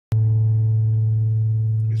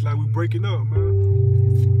It's like we breaking up, man.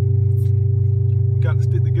 We got to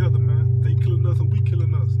stick together, man. They killing us and we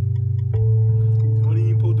killing us. It don't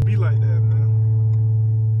even supposed to be like that, man.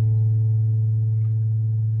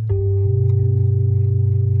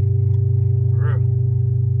 For real.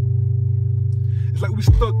 It's like we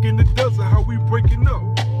stuck in the desert, how we breaking up.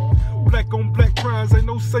 Black on black crimes, ain't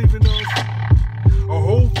no saving us. A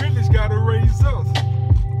whole village gotta raise us.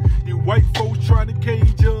 These white folks trying to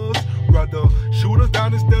cage us, rather shoot us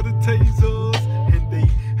down instead of tase us. And they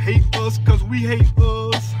hate us cause we hate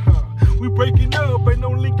us. We breaking up, ain't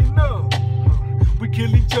no linking up. We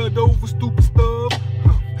kill each other over stupid stuff.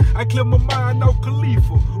 I clear my mind out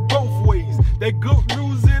Khalifa, both ways. That good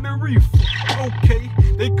news in the reefer. Okay,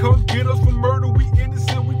 they come get us for murder, we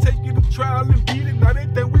innocent. We take it to trial and beat it. Now they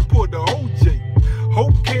think we pulled the OJ.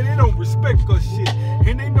 Okay, they don't respect us shit,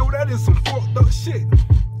 and they know that is some fucked up shit.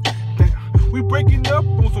 Damn, we breaking up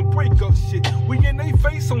on some breakup shit. We in they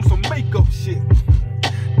face on some makeup shit.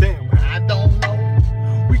 Damn, I don't know.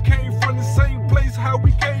 We came from the same place, how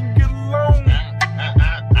we can't get along.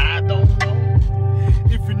 I don't know.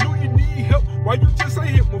 If you knew you need help, why you just ain't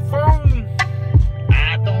hit my phone?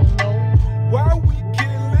 I don't know. Why we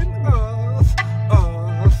killing us? I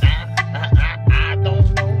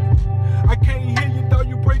don't know. I can't hear you, dog.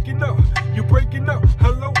 You breaking up. You breaking up.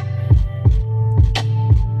 Hello.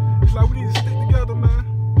 It's like we need to stick together, man.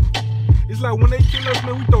 It's like when they kill us,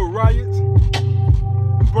 man, we throw riots.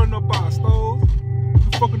 We burn up our stores.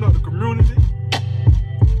 We fucking up the community.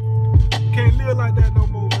 We can't live like that no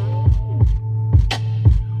more, man.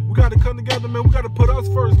 We gotta come together, man. We gotta put us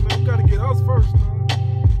first, man. We gotta get us first, man.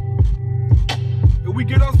 If we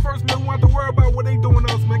get us first, man, we don't have to worry about what they doing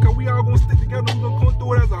to us, man, cause we all gonna stick together. We gonna come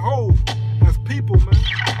through it as a whole, as people, man.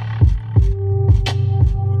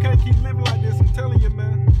 We can't keep living like this, I'm telling you,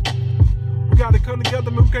 man. We gotta come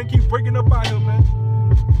together, man. We can't keep breaking up out here, man.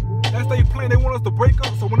 That's their plan. They want us to break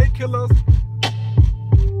up, so when they kill us,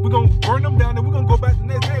 we gonna burn them down and we gonna go back the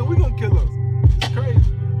next day and we gonna kill us. It's crazy,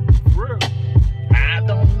 man. For real. I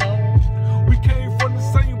don't know. We came from the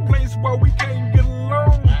same place, why we can't get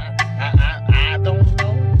along. I don't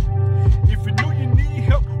know. If you knew you need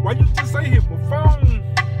help, why you just ain't hit my phone?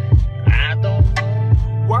 I don't know.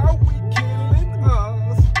 Why we killing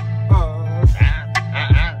us? I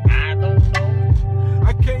don't know.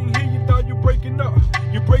 I can't hear you, dog. You breaking up.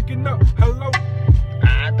 You breaking up. Hello.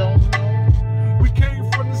 I don't know. We came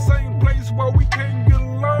from the same place, why we can't get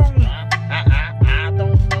along. I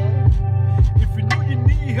don't know. If you knew you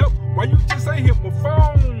need help, why you just ain't hit my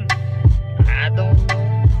phone? I don't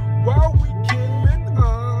know. Why we killing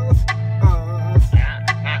us? I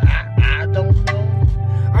don't know.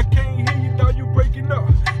 I can't hear you, dog. You breaking up.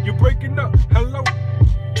 You breaking up. Hello.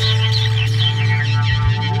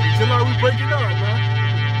 Just like we breaking up, man.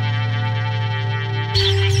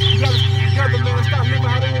 We gotta stick together, man. Stop living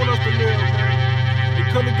how they want us to live, man. And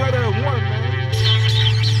come together as one, man.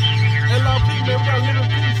 LRP, man. We gotta live in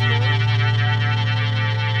peace, man.